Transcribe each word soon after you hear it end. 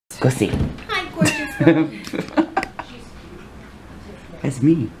Go see. Hi, gorgeous. That's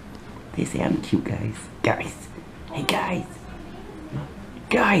me. They say I'm cute, guys. Guys. Hey, guys.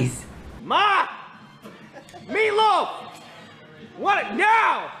 Guys. Ma! Meatloaf! Want it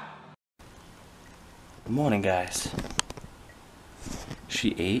now! Good morning, guys.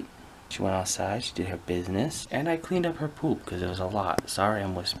 She ate, she went outside, she did her business, and I cleaned up her poop because it was a lot. Sorry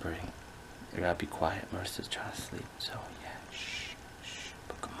I'm whispering. I gotta be quiet. Marissa's trying to sleep, so yeah. Shh, shh.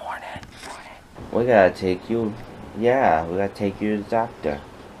 But good morning. Good morning. We gotta take you, yeah, we gotta take you to the doctor.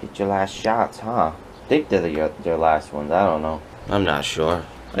 Get your last shots, huh? I think they're your last ones, I don't know. I'm not sure.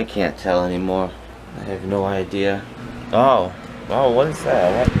 I can't tell anymore. I have no idea. Oh, what is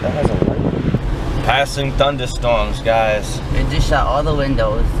that? That has a light. Passing thunderstorms, guys. It just shut all the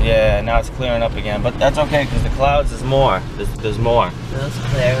windows. Yeah, now it's clearing up again, but that's okay because the clouds is more. There's more. It was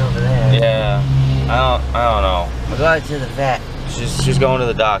clear over there. Yeah, I don't know. We're going to the vet. She's going to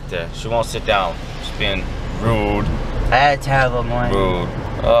the doctor. She won't sit down. She's being rude. I had a terrible morning. Rude.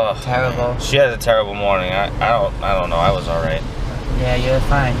 Ugh. Terrible. She had a terrible morning. I don't know. I was alright. Yeah, you're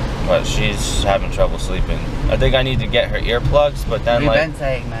fine. But she's having trouble sleeping. I think I need to get her earplugs, but then We've been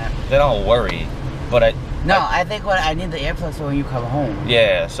saying that. Then I'll worry. But I think I need the earplugs for when you come home.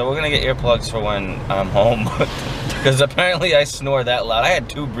 Yeah, so we're gonna get earplugs for when I'm home. Because apparently I snore that loud. I had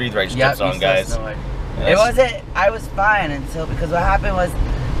 2 breathe right strips on, guys. It wasn't, I was fine until, because what happened was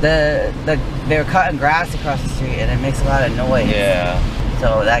they were cutting grass across the street and it makes a lot of noise. Yeah.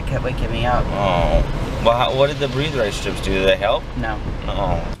 So that kept waking me up. Oh. Well, what did the breathe right strips do? Did they help? No.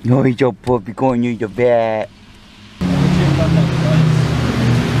 Oh. No, your puppy going to the vet.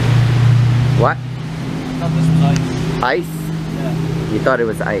 What? I thought this was ice. Ice? Yeah. You thought it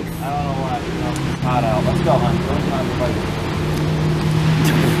was ice. I don't know why. It's hot out. Let's go, honey. Don't time to fight.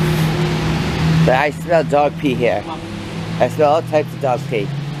 But I smell dog pee here. I smell all types of dog pee.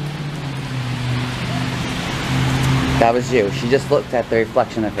 That was you. She just looked at the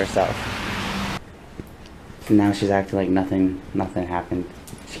reflection of herself. And now she's acting like nothing happened.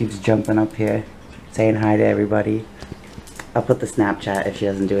 She keeps jumping up here, saying hi to everybody. I'll put the Snapchat if she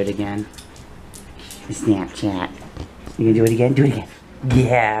doesn't do it again. The Snapchat. You gonna do it again? Do it again.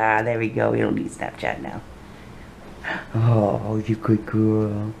 Yeah, there we go. We don't need Snapchat now. Oh, you good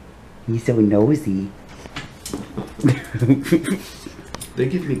girl. You're so nosy. They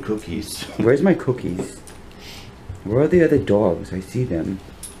give me cookies. Where's my cookies? Where are the other dogs? I see them.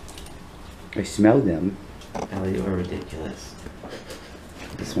 I smell them. Allie, you are ridiculous.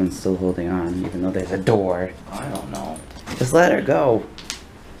 This one's still holding on, even though there's a door. I don't know. Just let her go.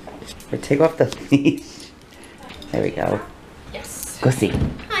 Or take off the leash. There we go. Yes. Go see.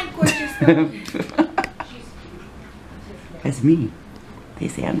 Hi, gorgeous. That's me. They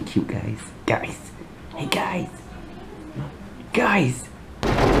say I'm cute, guys. Guys. Hey, guys. Guys.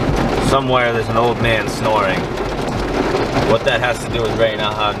 Somewhere there's an old man snoring. What that has to do with right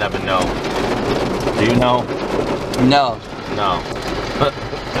now, I'll never know. Do you know? No. No.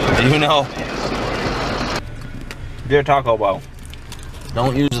 Do you know? Dear Taco Bell,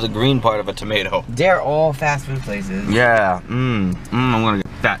 don't use the green part of a tomato. They're all fast food places. Yeah. I'm gonna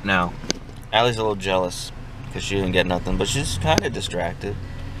get fat now. Allie's a little jealous because she didn't get nothing, but she's kind of distracted.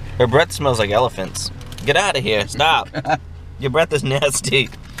 Her breath smells like elephants. Get out of here. Stop. Your breath is nasty.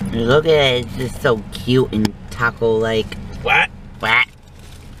 Look at it. It's just so cute and taco-like. What? What?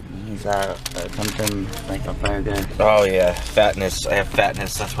 He's something like a burger. Oh yeah, fatness. I have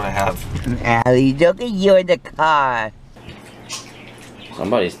fatness. That's what I have. Allie, look at you in the car.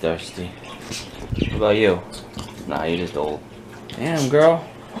 Somebody's thirsty. What about you? Nah, you're just old. Damn, girl.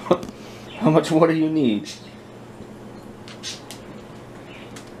 How much water you need?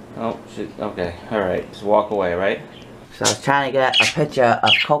 Oh, shit. Okay. Alright. Just walk away, right? So I was trying to get a picture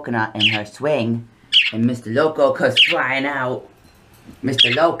of Coconut in her swing, and Mr. Loco comes flying out.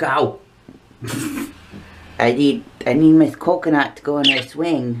 Mr. Loco! I need Miss Coconut to go in her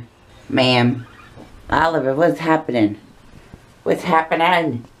swing. Ma'am. Oliver, what's happening? What's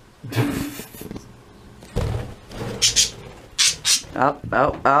happening?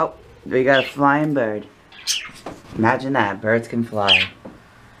 Oh. We got a flying bird. Imagine that. Birds can fly.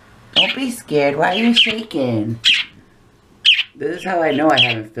 Don't be scared. Why are you shaking? This is how I know I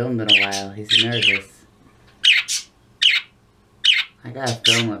haven't filmed in a while. He's nervous. I gotta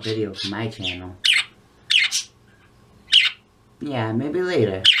film a video for my channel. Yeah, maybe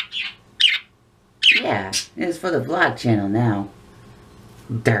later. Yeah, it's for the vlog channel now.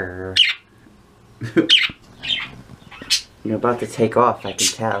 Durr. You're about to take off, I can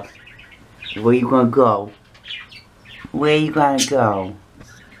tell. Where you gonna go? Where you gonna go?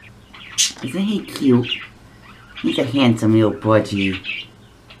 Isn't he cute? He's a handsome little budgie.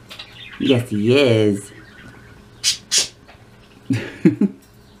 Yes, he is.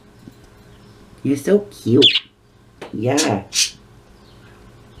 You're so cute. Yeah.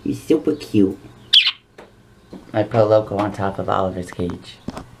 You're super cute. I put Loco on top of Oliver's cage.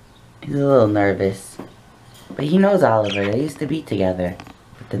 He's a little nervous. But he knows Oliver. They used to be together.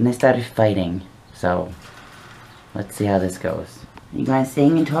 But then they started fighting. So, let's see how this goes. You gonna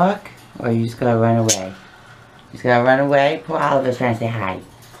sing and talk? Or are you just gonna run away? You just gonna run away? Poor Oliver's trying to say hi.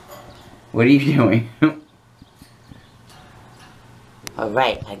 What are you doing?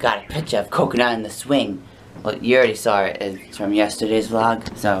 Alright, I got a picture of Coconut in the swing. Well, you already saw it. It's from yesterday's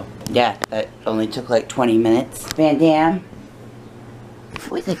vlog. So, yeah, that only took like 20 minutes. Van Dam.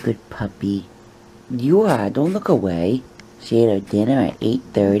 Who's a good puppy? You are. Don't look away. She ate her dinner at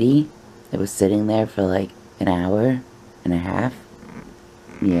 8:30. It was sitting there for like an hour and a half.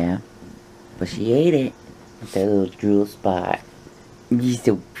 Yeah. But she ate it. With that little drool spot. You're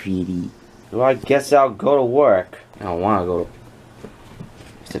so pretty. Well, I guess I'll go to work. I don't want to go to...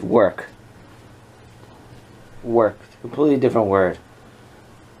 I said work. Work. Completely different word.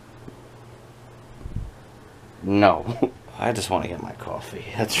 No. I just want to get my coffee.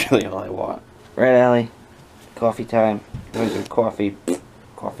 That's really all I want. Right, Allie? Coffee time. Where's your coffee?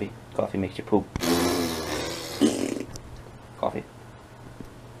 Coffee. Coffee makes you poop. Coffee.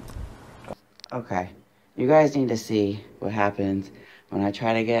 Okay. You guys need to see what happens when I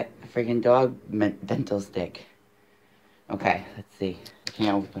try to get a freaking dog dental stick. Okay, let's see. I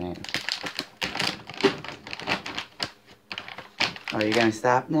can't open it. Oh, you're gonna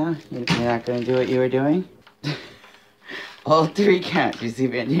stop now? You're not gonna do what you were doing? All three count. You see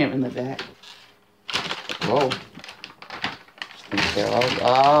Van Dam in the back? Whoa.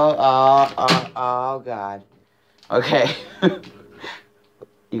 Oh, God. Okay.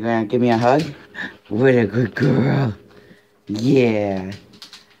 You gonna give me a hug? What a good girl. Yeah.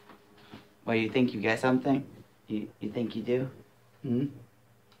 What, you think you get something? You think you do? Hmm?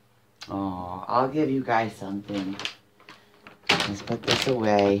 Oh, I'll give you guys something. Let's put this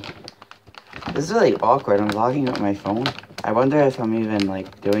away. This is really awkward. I'm vlogging with my phone. I wonder if I'm even,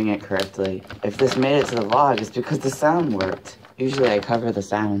 like, doing it correctly. If this made it to the vlog, it's because the sound worked. Usually I cover the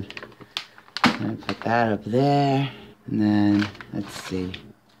sound. I'm gonna put that up there. And then, let's see.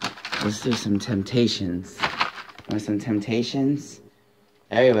 Let's do some temptations. Want some temptations?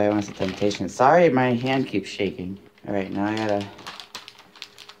 Everybody wants some temptations. Sorry, my hand keeps shaking. Alright, now I gotta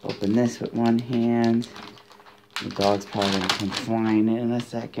open this with one hand. The dog's probably gonna come flying in a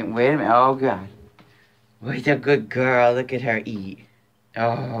second. Wait a minute. Oh, God. What a good girl. Look at her eat.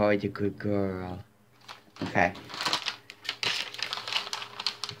 Oh, what a good girl. Okay.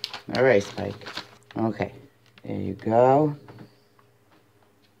 Alright, Spike. Okay. There you go.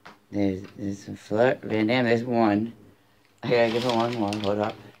 There's some flirt. Van Dam, there's one. I gotta give her one more. Hold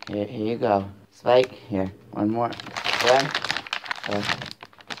up. Here you go. Spike, here. One more. There.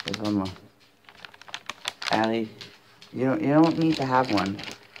 There's one more. Allie, you don't need to have one.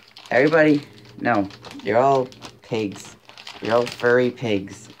 Everybody, no. You're all pigs. You're all furry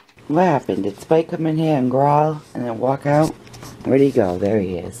pigs. What happened? Did Spike come in here and growl and then walk out? Where'd he go? There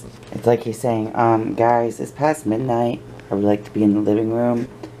he is. It's like he's saying, guys, it's past midnight. I would like to be in the living room.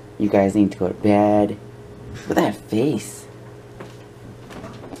 You guys need to go to bed. Look at that face.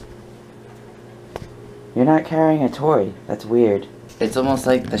 You're not carrying a toy. That's weird. It's almost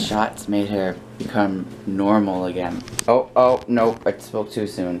like the shots made her become normal again. Oh, no, I spoke too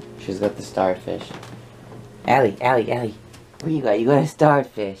soon. She's got the starfish. Allie. What you got? You got a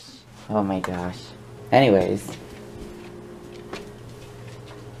starfish. Oh my gosh. Anyways.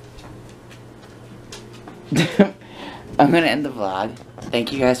 I'm gonna end the vlog.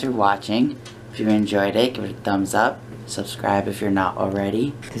 Thank you guys for watching. If you enjoyed it, give it a thumbs up. Subscribe if you're not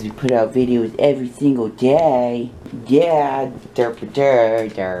already, because we put out videos every single day. Yeah,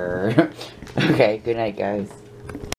 Okay, good night, guys.